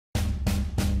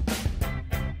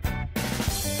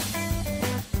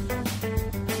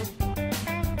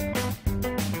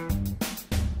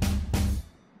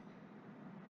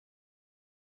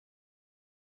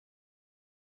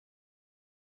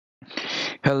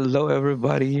Hello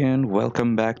everybody and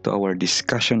welcome back to our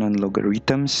discussion on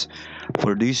logarithms.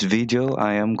 For this video,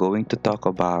 I am going to talk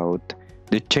about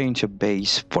the change of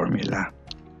base formula.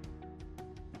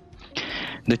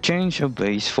 The change of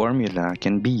base formula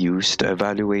can be used to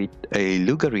evaluate a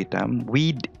logarithm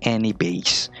with any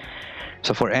base.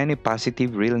 So for any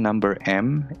positive real number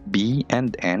m, b,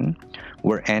 and n,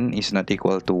 where n is not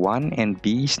equal to 1 and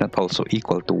b is not also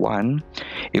equal to 1,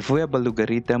 if we have a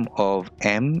logarithm of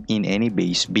m in any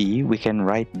base b, we can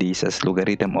write this as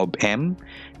logarithm of m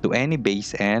to any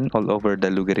base n all over the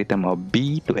logarithm of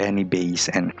b to any base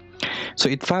n. So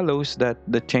it follows that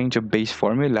the change of base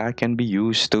formula can be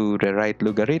used to rewrite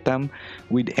logarithm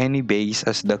with any base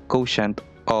as the quotient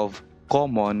of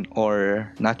common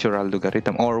or natural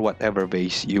logarithm or whatever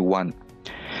base you want.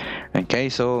 Okay,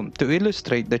 so to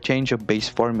illustrate the change of base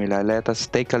formula, let us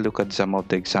take a look at some of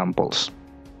the examples.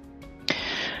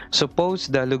 Suppose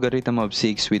the logarithm of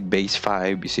 6 with base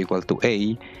 5 is equal to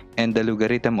a and the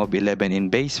logarithm of 11 in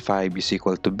base 5 is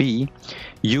equal to b.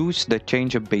 Use the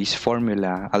change of base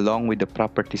formula along with the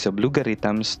properties of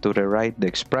logarithms to rewrite the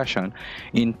expression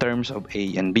in terms of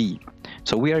a and b.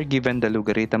 So we are given the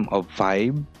logarithm of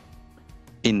 5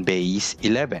 in base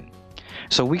 11.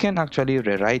 So we can actually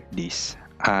rewrite this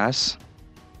as,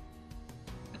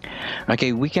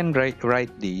 okay, we can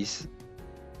write this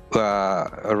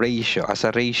a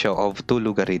ratio of two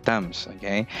logarithms.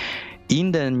 Okay,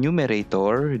 in the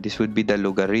numerator, this would be the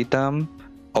logarithm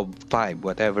of 5,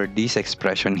 whatever this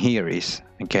expression here is.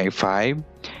 Okay, 5.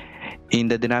 In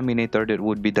the denominator, that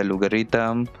would be the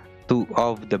logarithm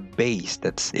of the base,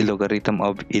 that's a logarithm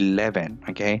of 11.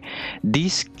 Okay,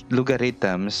 these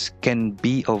logarithms can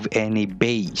be of any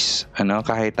base,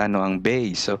 kahit ano ang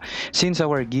base. So since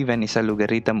our given is a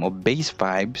logarithm of base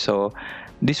 5, so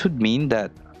this would mean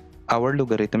that our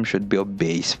logarithm should be of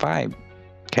base 5.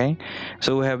 Okay,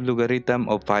 so we have logarithm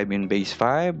of 5 in base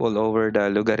 5 all over the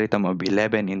logarithm of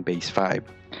 11 in base 5.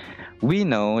 We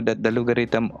know that the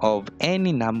logarithm of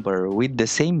any number with the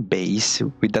same base,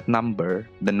 with that number,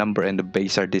 the number and the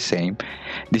base are the same.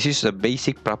 This is a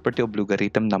basic property of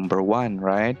logarithm number 1,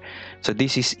 right? So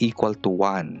this is equal to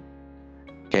 1.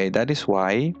 Okay, that is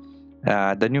why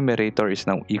the numerator is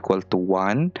now equal to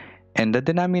 1 and the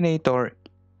denominator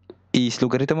is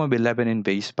logarithm of 11 in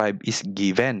base 5 is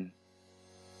given.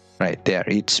 Right there,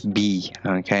 it's b.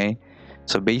 Okay.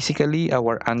 So basically,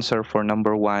 our answer for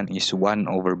number 1 is 1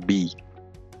 over b.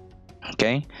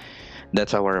 Okay,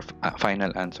 that's our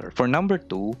final answer. For number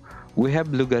 2, we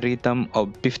have logarithm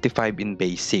of 55 in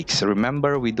base 6.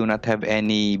 Remember, we do not have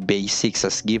any base 6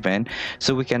 as given,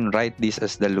 so we can write this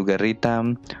as the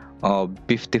logarithm of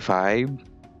 55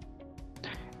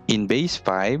 in base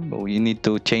 5. We need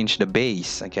to change the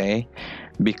base, okay,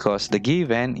 because the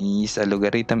given is a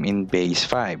logarithm in base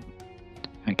 5.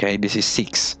 Okay, this is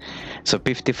 6. So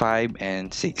 55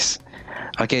 and 6.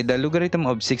 Okay, the logarithm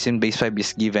of 6 in base 5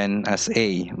 is given as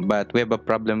a, but we have a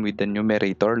problem with the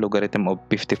numerator, logarithm of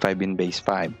 55 in base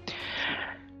 5.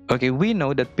 Okay, we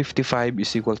know that 55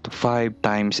 is equal to 5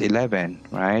 times 11,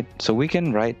 right? So we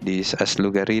can write this as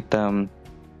logarithm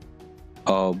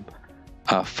of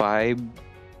 5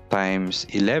 times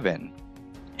 11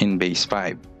 in base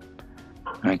 5.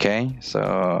 Okay,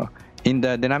 so in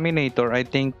the denominator, I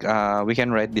think we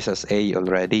can write this as a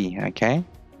already. Okay,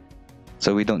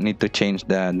 so we don't need to change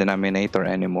the denominator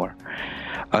anymore.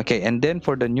 Okay, and then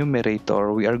for the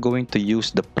numerator, we are going to use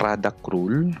the product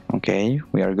rule. Okay,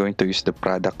 we are going to use the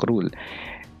product rule.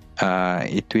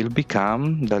 It will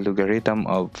become the logarithm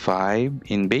of 5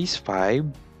 in base 5.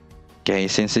 Okay,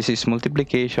 since this is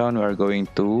multiplication, we are going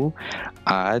to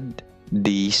add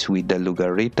this with the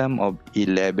logarithm of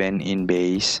 11 in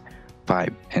base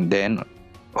 5 and then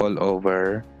all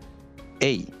over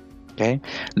a. Okay,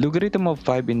 logarithm of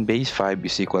 5 in base 5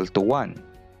 is equal to 1.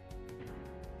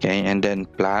 Okay, and then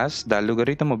plus the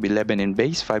logarithm of 11 in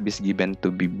base 5 is given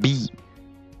to be b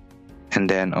and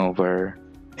then over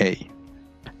a.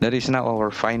 That is now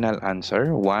our final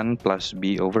answer, 1 plus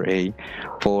b over a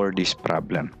for this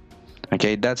problem.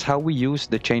 Okay, that's how we use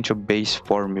the change of base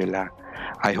formula.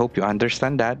 I hope you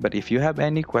understand that, but if you have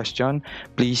any question,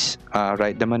 please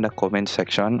write them in the comment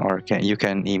section or you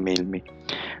can email me.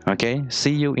 Okay,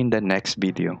 see you in the next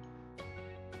video.